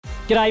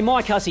G'day,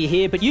 Mike Hussey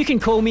here, but you can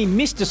call me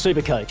Mr.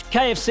 Supercoach.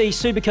 KFC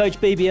Supercoach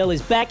BBL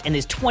is back and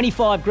there's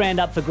 25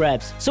 grand up for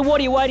grabs. So what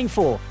are you waiting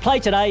for? Play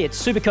today at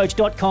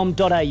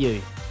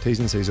supercoach.com.au. T's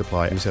and C's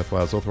apply. New South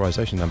Wales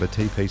authorisation number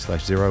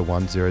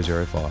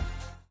TP/01005.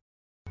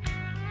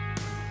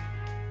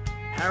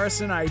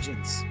 Harrison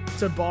Agents.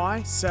 To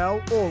buy, sell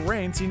or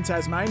rent in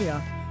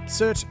Tasmania,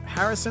 search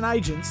Harrison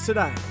Agents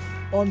today.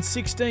 On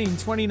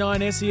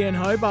 1629 SEN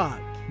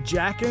Hobart,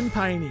 Jack and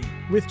Paney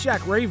with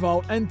Jack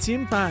Revolt and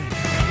Tim Payne.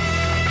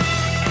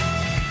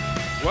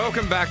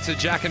 Welcome back to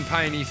Jack and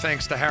Paney,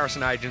 thanks to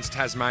Harrison Agents,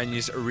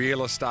 Tasmania's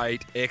real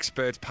estate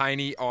experts.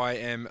 Paney, I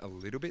am a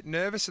little bit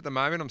nervous at the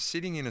moment. I'm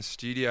sitting in a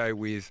studio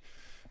with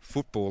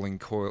footballing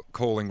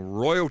calling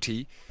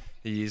royalty.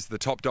 He is the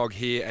top dog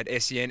here at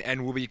SEN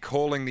and will be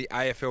calling the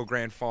AFL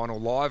Grand Final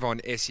live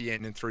on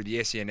SEN and through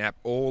the SEN app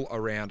all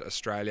around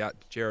Australia.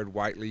 Gerard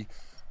Whateley,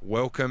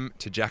 welcome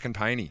to Jack and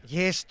Paney.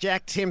 Yes,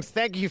 Jack, Tim,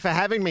 thank you for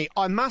having me.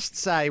 I must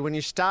say, when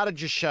you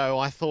started your show,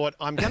 I thought,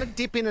 I'm going to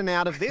dip in and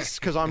out of this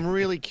because I'm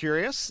really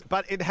curious,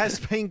 but it has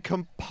been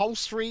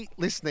compulsory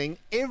listening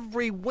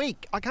every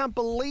week. I can't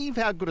believe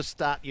how good a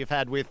start you've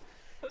had with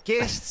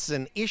guests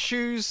and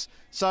issues.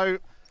 So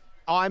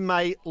I'm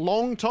a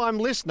long-time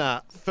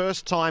listener,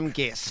 first-time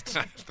guest.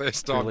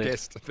 First-time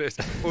guest.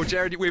 Well,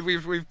 Jared,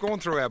 we've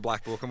gone through our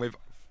black book and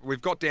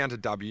we've got down to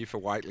W for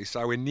Whateley,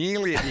 so we're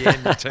nearly at the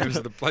end in terms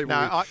of the people.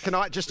 No, can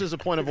I, just as a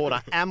point of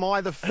order, am I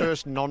the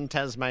first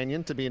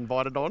non-Tasmanian to be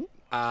invited on?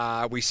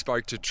 We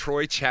spoke to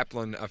Troy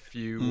Chaplin a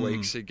few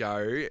weeks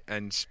ago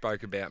and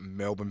spoke about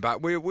Melbourne,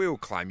 but we'll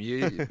claim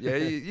you. Yeah,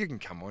 you can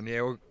come on.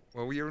 Yeah,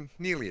 well, you're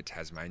nearly a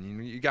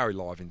Tasmanian. You go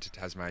live into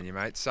Tasmania,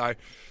 mate. So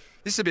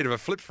this is a bit of a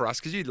flip for us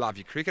because you love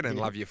your cricket and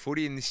love your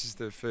footy, and this is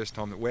the first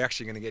time that we're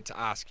actually going to get to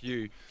ask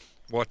you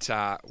what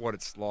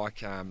it's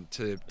like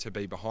to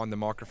be behind the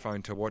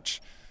microphone, to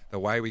watch the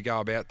way we go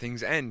about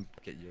things and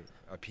get your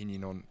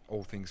opinion on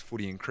all things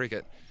footy and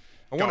cricket.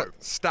 I want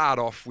to start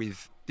off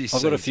with this.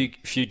 I've got a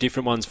few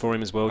different ones for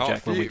him as well,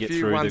 Jack, when we get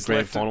through the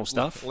grand final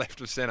stuff. Left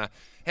of centre.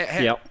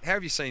 How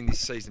have you seen this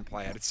season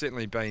play out? It's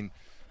certainly been...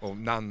 Well,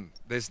 none.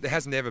 There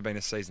has never been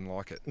a season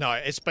like it. No,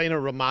 it's been a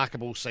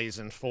remarkable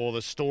season for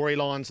the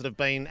storylines that have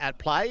been at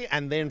play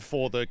and then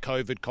for the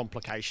COVID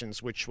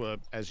complications, which were,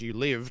 as you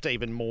lived,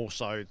 even more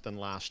so than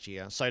last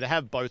year. So to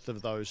have both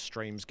of those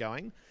streams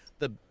going,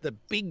 the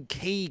big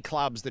key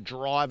clubs, the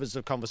drivers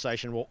of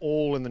conversation, were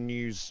all in the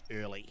news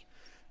early.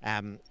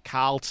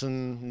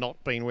 Carlton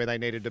not being where they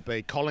needed to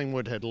be.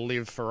 Collingwood had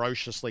lived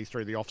ferociously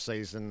through the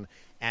off-season,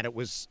 and it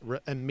was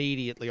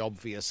immediately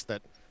obvious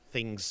that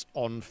things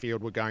on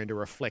field were going to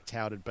reflect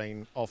how it had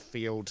been off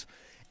field.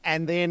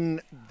 And then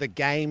the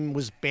game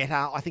was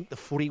better. I think the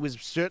footy was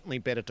certainly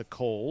better to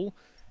call.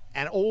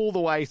 And all the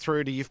way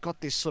through to, you've got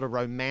this sort of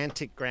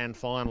romantic grand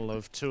final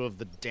of two of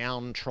the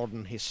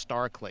downtrodden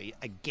historically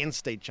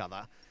against each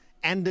other.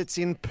 And it's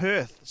in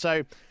Perth.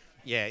 So,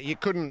 yeah, you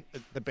couldn't...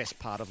 The best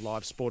part of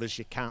live sport is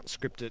you can't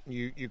script it.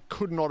 You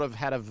could not have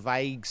had a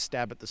vague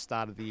stab at the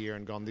start of the year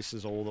and gone, this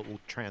is all that will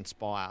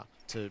transpire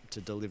to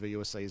deliver you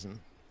a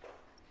season.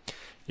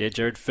 Yeah,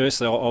 Gerard,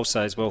 firstly, I'll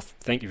say as well,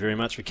 thank you very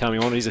much for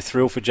coming on. It is a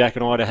thrill for Jack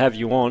and I to have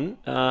you on.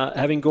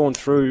 Having gone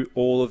through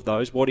all of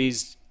those, what do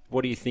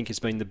you think has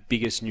been the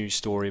biggest news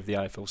story of the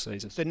AFL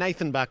season? So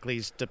Nathan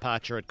Buckley's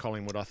departure at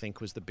Collingwood, I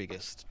think, was the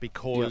biggest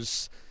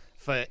because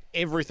for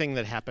everything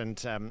that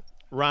happened,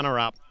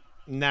 runner-up,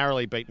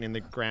 narrowly beaten in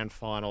the grand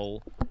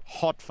final,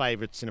 hot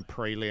favourites in a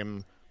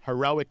prelim,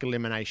 heroic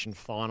elimination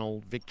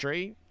final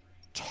victory,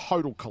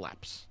 total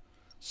collapse.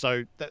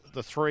 So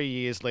the 3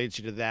 years leads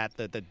you to that,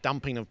 the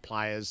dumping of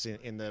players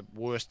in the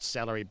worst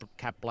salary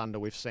cap blunder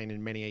we've seen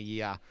in many a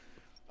year.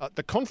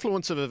 The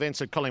confluence of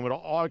events at Collingwood,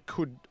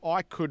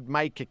 I could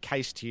make a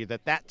case to you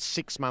that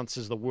 6 months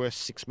is the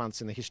worst 6 months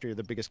in the history of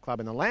the biggest club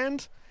in the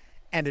land,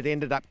 and it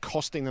ended up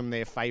costing them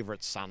their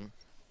favourite son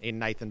in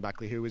Nathan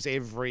Buckley, who was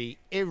every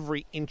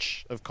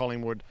inch of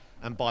Collingwood,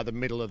 and by the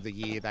middle of the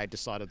year they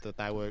decided that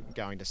they were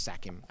going to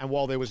sack him. And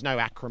while there was no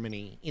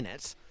acrimony in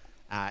it,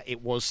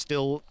 it was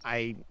still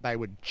they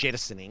were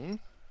jettisoning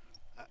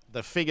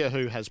the figure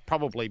who has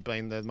probably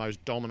been the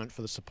most dominant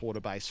for the supporter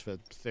base for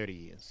 30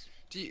 years.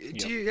 Do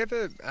you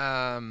ever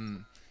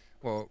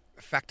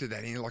factor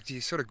that in? Like, do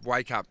you sort of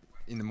wake up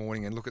in the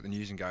morning and look at the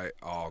news and go,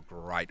 oh,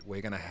 great,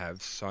 we're going to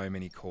have so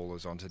many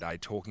callers on today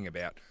talking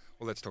about,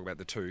 well, let's talk about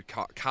the two.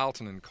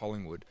 Carlton and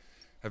Collingwood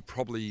have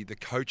probably the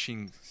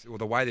coaching, or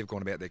the way they've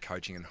gone about their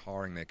coaching and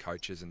hiring their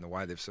coaches and the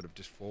way they've sort of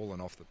just fallen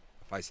off the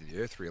face of the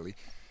earth, really.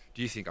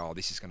 Do you think, oh,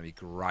 this is going to be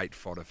great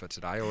fodder for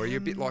today? Or are you a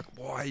bit like,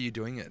 why are you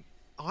doing it?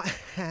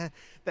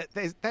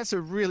 That's a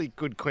really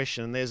good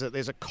question. There's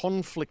a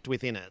conflict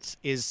within it.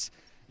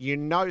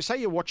 Say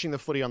you're watching the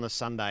footy on the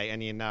Sunday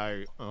and you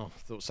know,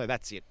 so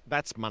that's it.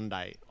 That's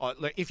Monday.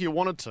 If you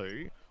wanted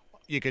to,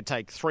 you could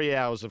take 3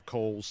 hours of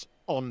calls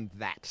on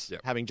that,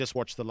 having just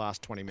watched the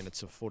last 20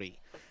 minutes of footy.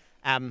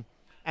 And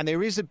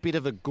there is a bit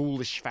of a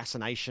ghoulish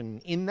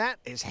fascination in that,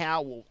 is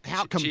how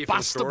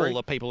combustible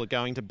the people are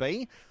going to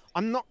be.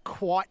 I'm not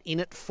quite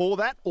in it for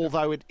that,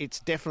 although it's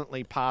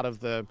definitely part of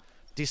the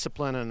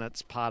discipline and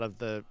it's part of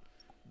the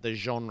the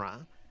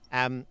genre.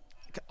 I'm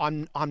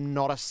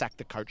not a sack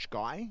the coach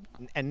guy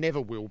and never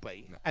will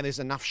be. No. And there's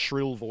enough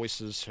shrill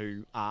voices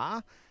who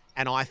are.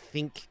 And I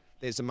think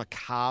there's a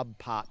macabre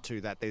part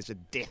to that. There's a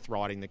death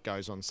riding that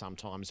goes on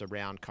sometimes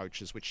around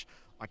coaches, which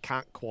I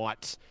can't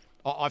quite...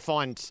 I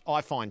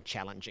find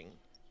challenging.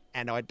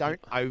 And I don't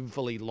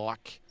overly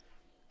like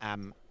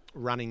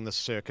running the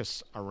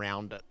circus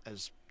around it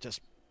as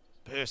just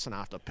person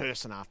after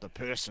person after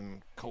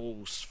person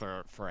calls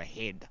for a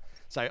head.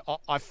 So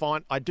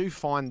I do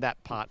find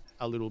that part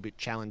a little bit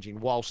challenging,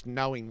 whilst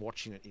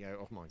watching it, you go,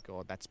 oh my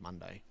God, that's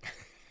Monday.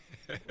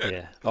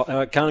 Yeah,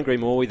 I can't agree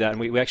more with that. And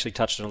we actually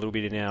touched on a little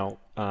bit in our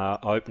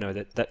opener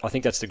that I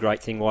think that's the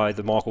great thing why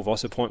the Michael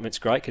Voss appointment's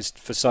great, because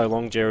for so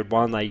long, Jared,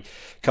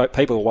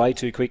 people are way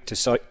too quick to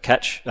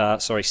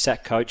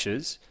sack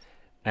coaches,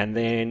 and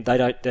then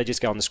they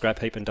just go on the scrap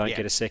heap and don't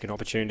get a second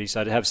opportunity.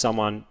 So to have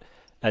someone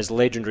as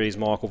legendary as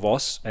Michael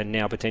Voss and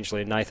now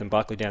potentially Nathan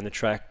Buckley down the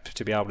track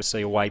to be able to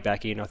see a way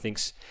back in, I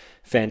think's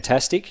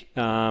fantastic.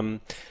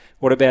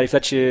 What about, if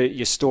that's your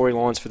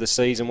storylines for the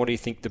season, what do you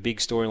think the big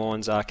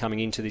storylines are coming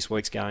into this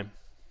week's game?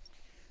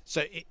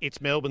 So it's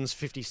Melbourne's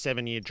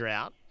 57-year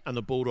drought and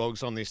the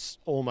Bulldogs on this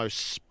almost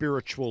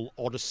spiritual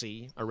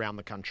odyssey around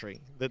the country.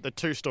 The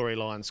two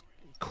storylines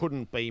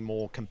couldn't be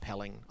more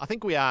compelling. I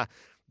think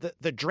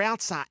the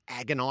droughts are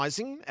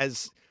agonising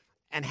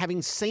and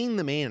having seen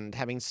them end,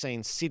 having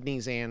seen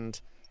Sydney's end,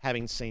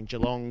 having seen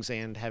Geelong's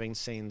end, having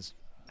seen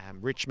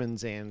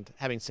Richmond's end,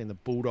 having seen the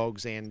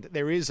Bulldogs end,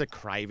 there is a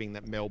craving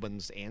that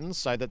Melbourne's ends,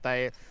 so that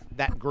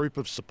that group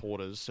of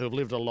supporters who have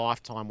lived a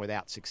lifetime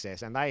without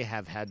success, and they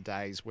have had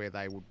days where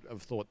they would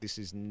have thought this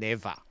is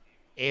never,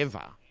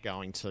 ever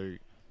going to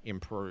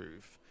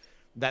improve,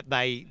 that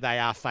they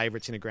are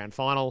favourites in a grand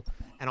final.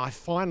 And I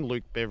find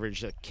Luke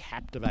Beveridge a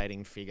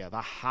captivating figure.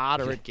 The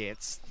harder it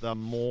gets, the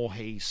more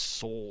he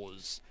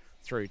soars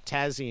through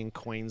Tassie and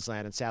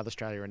Queensland and South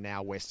Australia and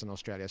now Western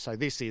Australia. So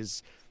this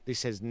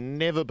has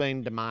never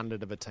been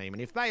demanded of a team.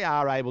 And if they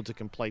are able to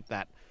complete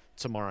that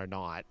tomorrow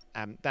night,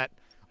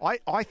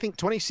 I think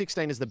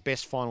 2016 is the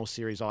best final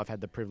series I've had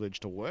the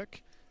privilege to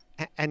work.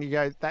 And you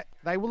go, that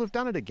they will have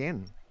done it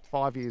again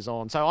 5 years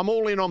on. So I'm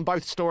all in on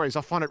both stories.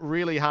 I find it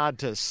really hard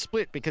to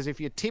split, because if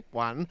you tip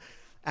one,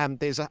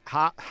 there's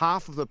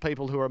half of the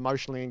people who are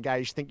emotionally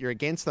engaged think you're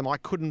against them. I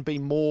couldn't be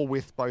more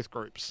with both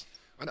groups.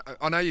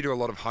 I know you do a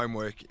lot of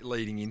homework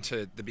leading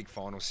into the big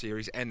final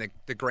series and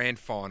the grand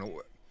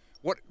final.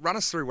 Run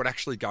us through what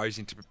actually goes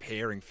into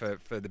preparing for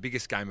the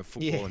biggest game of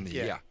football in the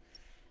year.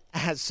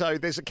 So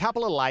there's a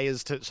couple of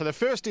layers to. So the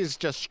first is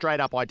just straight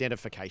up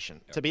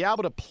identification. Yep. To be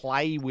able to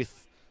play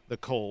with the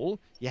call,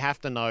 you have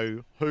to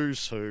know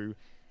who's who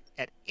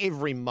at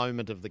every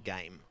moment of the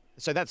game.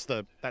 So that's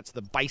the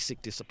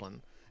basic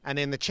discipline. And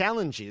then the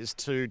challenge is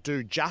to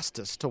do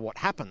justice to what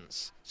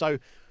happens. So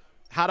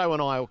Hutto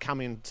and I will come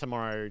in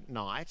tomorrow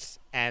night,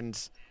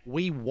 and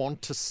we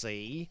want to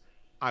see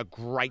a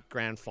great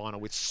grand final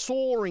with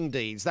soaring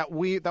deeds that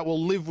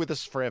will live with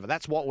us forever.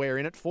 That's what we're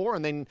in it for.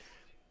 And then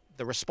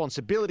the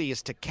responsibility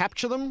is to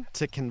capture them,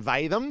 to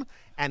convey them,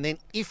 and then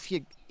if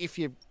you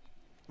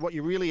what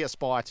you really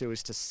aspire to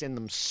is to send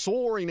them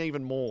soaring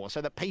even more,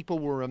 so that people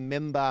will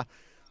remember.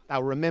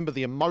 They'll remember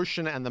the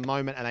emotion and the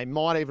moment, and they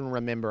might even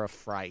remember a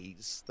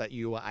phrase that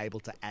you were able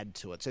to add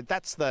to it. So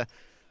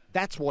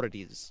that's what it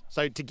is.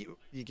 So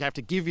you have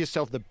to give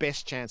yourself the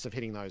best chance of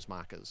hitting those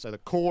markers. So the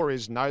core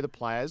is know the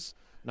players,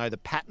 know the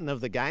pattern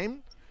of the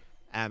game,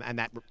 and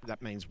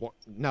that means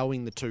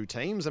knowing the two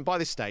teams. And by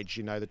this stage,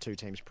 you know the two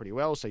teams pretty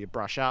well, so you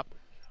brush up.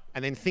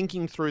 And then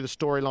thinking through the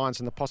storylines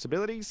and the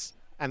possibilities,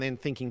 and then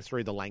thinking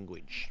through the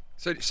language.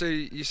 So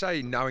you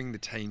say knowing the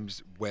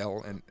teams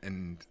well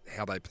and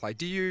how they play.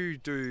 Do you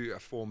do a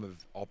form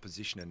of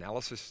opposition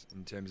analysis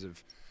in terms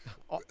of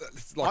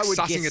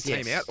sussing a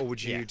team out? Or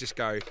would you just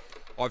go,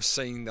 I've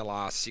seen the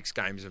last 6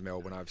 games of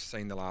Melbourne, I've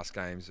seen the last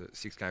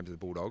 6 games of the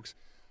Bulldogs,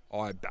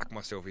 I back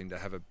myself in to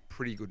have a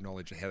pretty good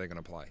knowledge of how they're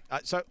going to play?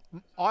 So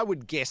I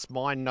would guess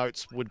my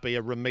notes would be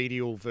a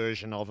remedial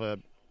version of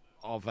an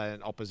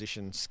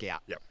opposition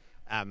scout. Yep.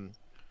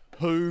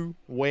 Who,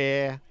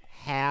 where,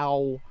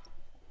 how,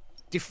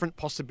 different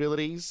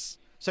possibilities.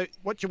 So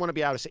what you want to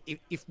be able to say,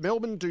 if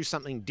Melbourne do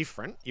something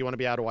different, you want to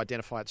be able to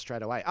identify it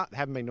straight away. They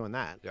haven't been doing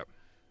that. Yep.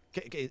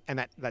 And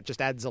that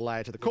just adds a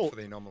layer to the call. For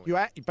the anomaly.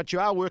 But you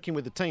are working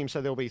with the team,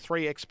 so there'll be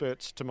 3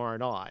 experts tomorrow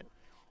night.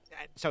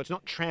 So it's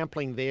not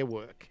trampling their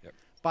work. Yep.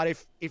 But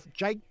if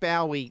Jake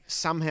Bowie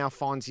somehow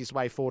finds his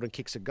way forward and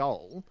kicks a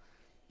goal,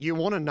 you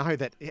want to know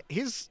that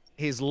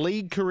his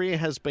league career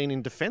has been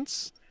in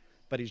defence,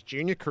 but his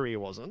junior career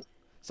wasn't.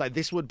 So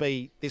this would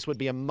be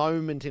a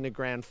moment in a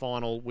grand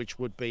final which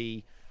would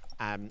be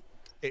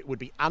it would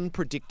be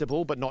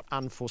unpredictable but not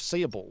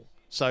unforeseeable.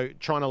 So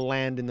trying to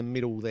land in the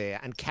middle there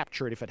and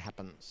capture it if it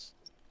happens.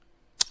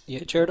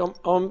 Yeah, Jared,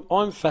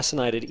 I'm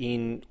fascinated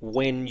in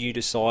when you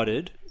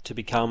decided to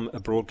become a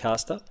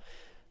broadcaster,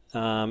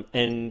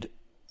 and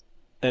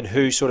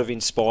who sort of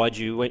inspired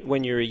you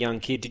when you were a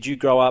young kid. Did you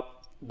grow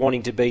up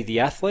wanting to be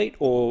the athlete,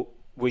 or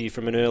were you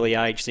from an early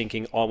age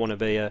thinking I want to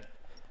be a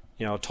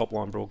a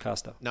top-line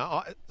broadcaster?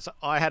 No,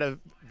 I had a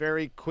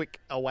very quick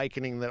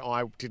awakening that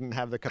I didn't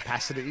have the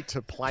capacity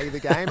to play the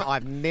game.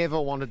 I've never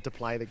wanted to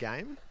play the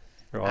game,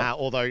 Right.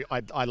 although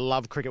I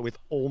love cricket with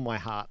all my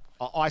heart.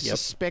 I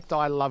suspect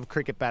I love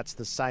cricket bats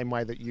the same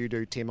way that you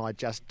do, Tim. I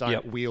just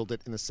don't wield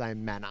it in the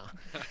same manner.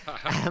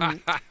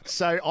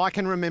 So I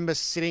can remember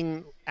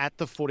sitting at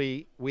the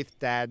footy with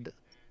Dad.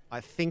 I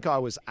think I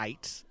was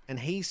 8, and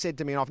he said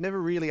to me, and I've never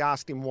really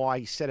asked him why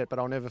he said it, but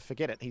I'll never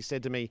forget it. He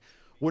said to me,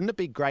 "Wouldn't it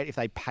be great if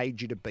they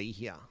paid you to be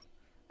here?"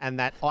 And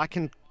that I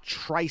can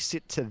trace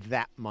it to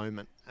that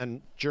moment.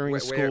 And during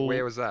school...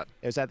 Where was that?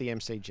 It was at the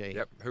MCG.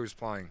 Yep. Who was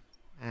playing?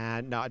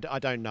 No, I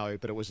don't know,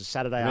 but it was a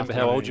Saturday Remember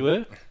afternoon. how old you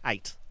were?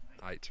 8.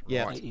 8.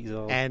 Yeah. Right. He's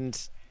old.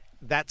 And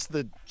that's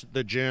the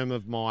germ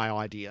of my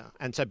idea.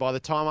 And so by the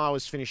time I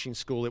was finishing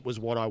school, it was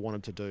what I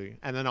wanted to do.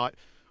 And then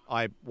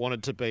I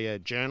wanted to be a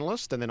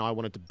journalist, and then I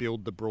wanted to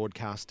build the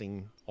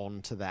broadcasting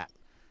onto that.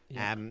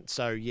 Yeah.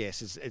 So,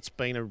 yes, it's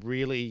been a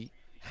really...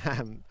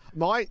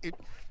 my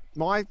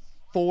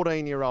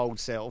 14-year-old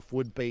self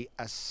would be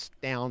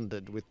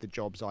astounded with the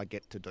jobs I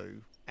get to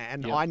do.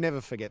 And I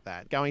never forget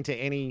that. Going to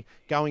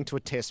a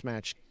test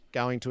match,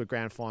 going to a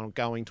grand final,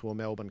 going to a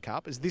Melbourne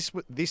Cup,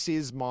 this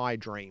is my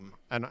dream,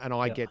 and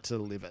I get to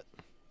live it.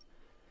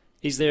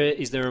 Is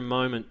there a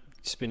moment,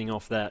 spinning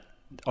off that,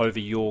 over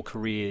your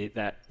career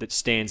that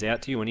stands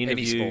out to you? An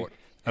interview,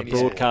 a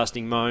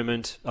broadcasting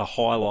moment, a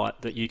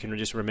highlight that you can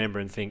just remember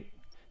and think,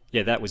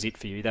 yeah, that was it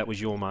for you. That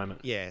was your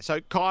moment. Yeah, so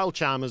Kyle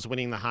Chalmers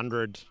winning the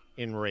 100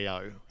 in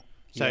Rio.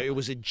 So it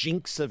was a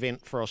jinx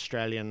event for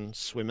Australian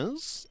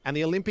swimmers. And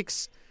the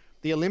Olympics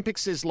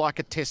is like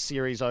a test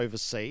series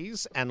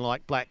overseas, and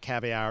like Black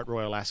Caviar at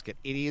Royal Ascot.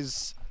 It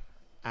is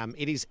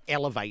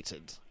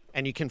elevated,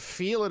 and you can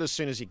feel it as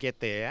soon as you get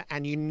there,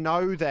 and you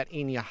know that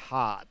in your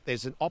heart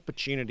there's an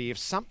opportunity. If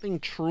something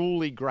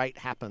truly great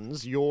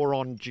happens, you're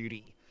on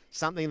duty,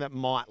 something that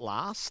might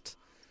last.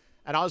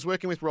 And I was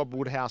working with Rob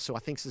Woodhouse, who I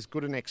think is as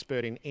good an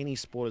expert in any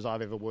sport as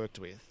I've ever worked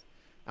with.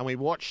 And we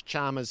watched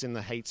Chalmers in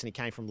the heats, and he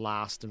came from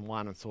last and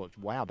won, and thought,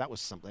 wow, that was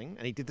something.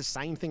 And he did the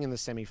same thing in the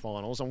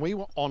semi-finals, and we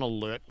were on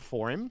alert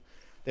for him.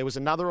 There was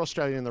another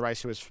Australian in the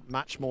race who was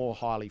much more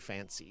highly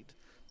fancied,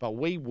 but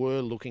we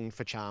were looking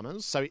for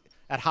Chalmers. So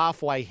at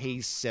halfway,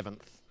 he's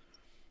 7th.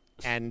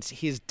 And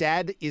his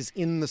dad is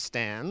in the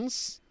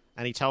stands,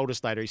 and he told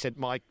us later, he said,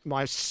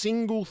 my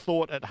single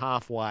thought at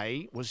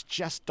halfway was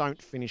just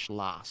don't finish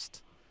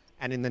last.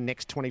 And in the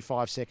next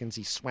 25 seconds,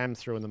 he swam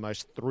through in the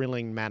most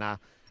thrilling manner,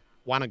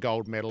 won a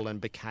gold medal, and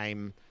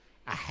became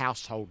a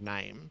household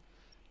name.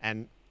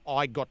 And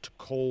I got to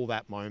call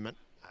that moment,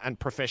 and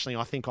professionally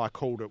I think I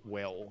called it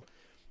well.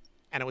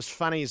 And it was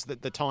funny is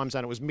that the time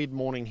zone, it was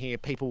mid-morning here,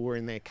 people were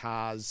in their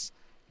cars,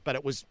 but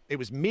it was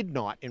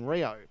midnight in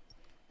Rio.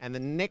 And the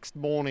next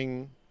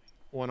morning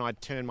when I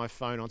turned my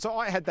phone on, so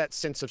I had that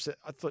sense of,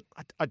 I thought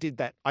I did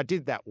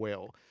that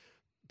well.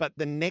 But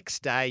the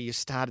next day you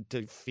started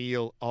to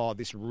feel,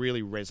 this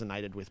really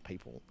resonated with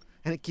people.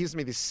 And it gives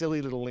me this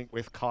silly little link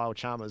with Kyle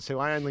Chalmers, who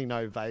I only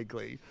know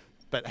vaguely,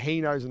 but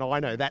he knows and I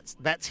know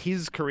that's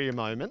his career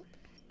moment.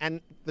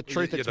 And the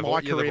truth, it's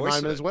my career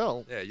moment as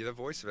well. Yeah, you're the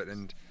voice of it,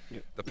 and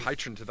the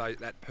patron to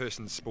that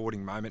person's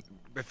sporting moment.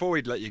 Before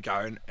we'd let you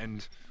go,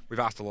 and we've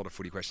asked a lot of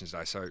footy questions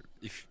today, so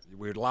if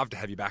we would love to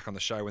have you back on the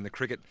show when the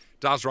cricket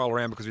does roll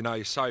around, because we know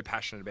you're so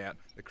passionate about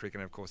the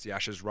cricket and, of course, the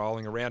Ashes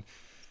rolling around.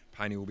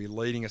 Paney will be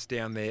leading us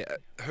down there.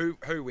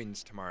 Who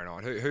wins tomorrow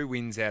night? Who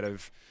wins out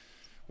of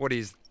what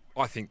is,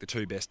 I think, the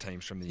two best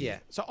teams from the year? Yeah,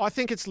 so I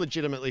think it's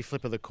legitimately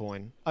flip of the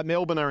coin.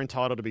 Melbourne are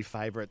entitled to be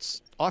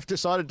favourites. I've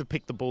decided to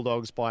pick the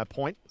Bulldogs by a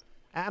point,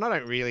 and I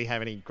don't really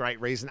have any great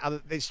reason.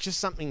 There's just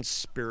something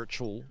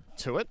spiritual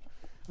to it,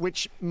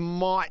 which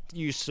might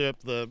usurp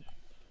the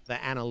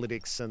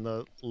analytics and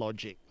the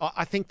logic.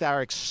 I think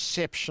they're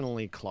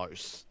exceptionally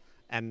close,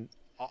 and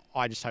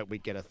I just hope we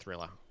get a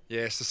thriller.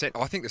 Yes,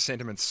 I think the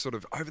sentiment's sort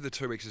of over the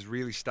 2 weeks has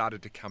really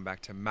started to come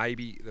back to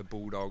maybe the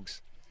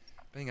Bulldogs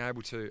being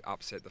able to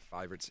upset the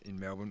favourites in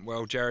Melbourne.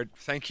 Well, Jared,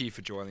 thank you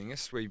for joining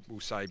us. We will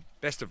say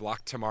best of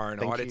luck tomorrow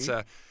night. It's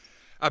a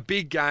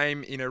big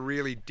game in a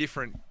really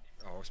different,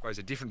 I suppose,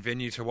 a different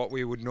venue to what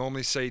we would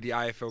normally see, the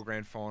AFL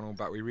Grand Final,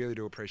 but we really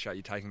do appreciate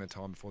you taking the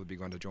time before the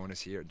big one to join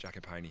us here at Jack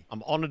and Paney.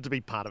 I'm honoured to be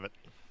part of it.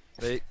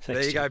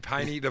 There you go,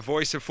 Paney, the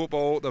voice of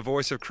football, the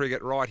voice of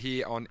cricket, right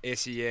here on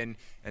SEN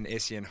and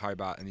SEN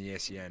Hobart and the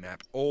SEN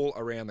app, all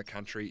around the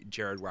country.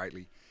 Jared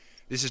Waitley.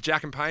 This is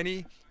Jack and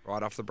Paney.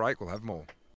 Right off the break, we'll have more.